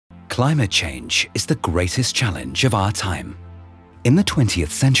Climate change is the greatest challenge of our time. In the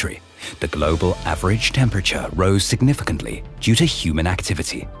 20th century, the global average temperature rose significantly due to human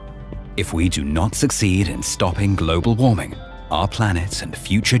activity. If we do not succeed in stopping global warming, our planet and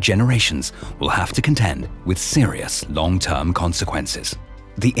future generations will have to contend with serious long-term consequences.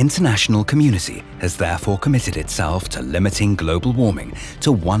 The international community has therefore committed itself to limiting global warming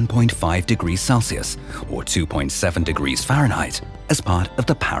to 1.5 degrees Celsius or 2.7 degrees Fahrenheit as part of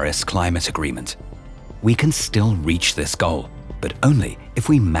the Paris Climate Agreement. We can still reach this goal, but only if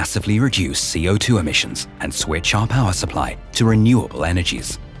we massively reduce CO2 emissions and switch our power supply to renewable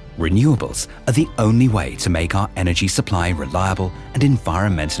energies. Renewables are the only way to make our energy supply reliable and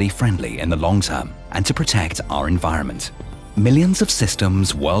environmentally friendly in the long term and to protect our environment. Millions of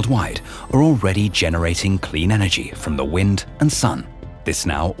systems worldwide are already generating clean energy from the wind and sun. This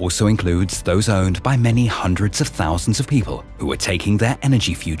now also includes those owned by many hundreds of thousands of people who are taking their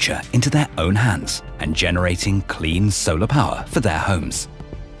energy future into their own hands and generating clean solar power for their homes.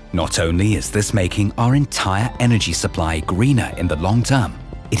 Not only is this making our entire energy supply greener in the long term,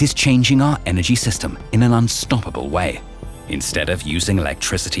 it is changing our energy system in an unstoppable way. Instead of using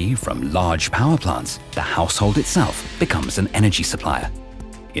electricity from large power plants, the household itself becomes an energy supplier.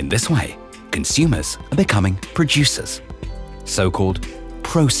 In this way, consumers are becoming producers, so-called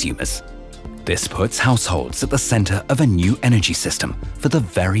prosumers. This puts households at the center of a new energy system for the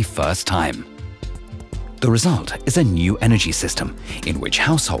very first time. The result is a new energy system in which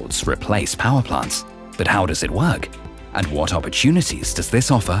households replace power plants. But how does it work? And what opportunities does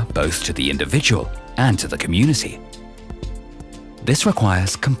this offer both to the individual and to the community? This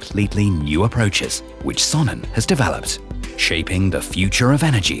requires completely new approaches, which Sonnen has developed. Shaping the future of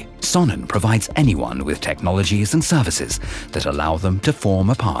energy, Sonnen provides anyone with technologies and services that allow them to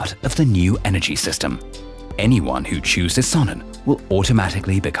form a part of the new energy system. Anyone who chooses Sonnen will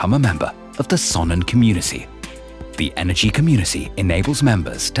automatically become a member of the SonnenCommunity. The energy community enables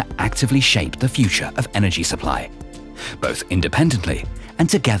members to actively shape the future of energy supply, both independently and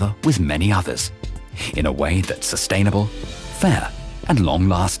together with many others, in a way that's sustainable, fair, and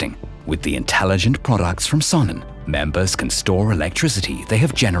long-lasting. With the intelligent products from Sonnen, members can store electricity they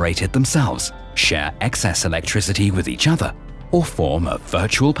have generated themselves, share excess electricity with each other, or form a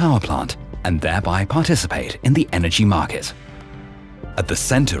virtual power plant and thereby participate in the energy market. At the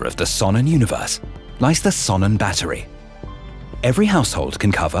center of the Sonnen universe lies the sonnenBatterie. Every household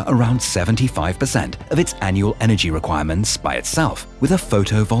can cover around 75% of its annual energy requirements by itself with a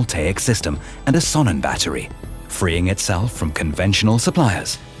photovoltaic system and a sonnenBatterie, freeing itself from conventional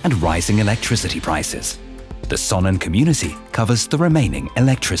suppliers and rising electricity prices. The SonnenCommunity covers the remaining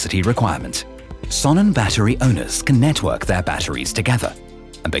electricity requirement. sonnenBatterie owners can network their batteries together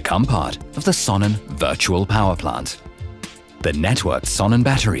and become part of the Sonnen virtual power plant. The networked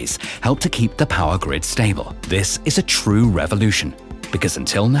sonnenBatteries help to keep the power grid stable. This is a true revolution, because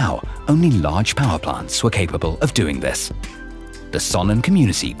until now, only large power plants were capable of doing this. The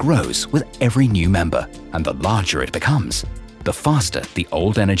SonnenCommunity grows with every new member, and the larger it becomes, the faster the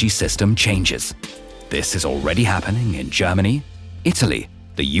old energy system changes. This is already happening in Germany, Italy,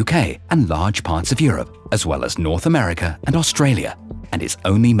 the UK, and large parts of Europe, as well as North America and Australia, and is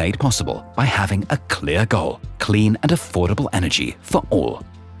only made possible by having a clear goal: clean and affordable energy for all.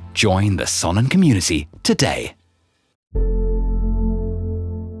 Join the SonnenCommunity today.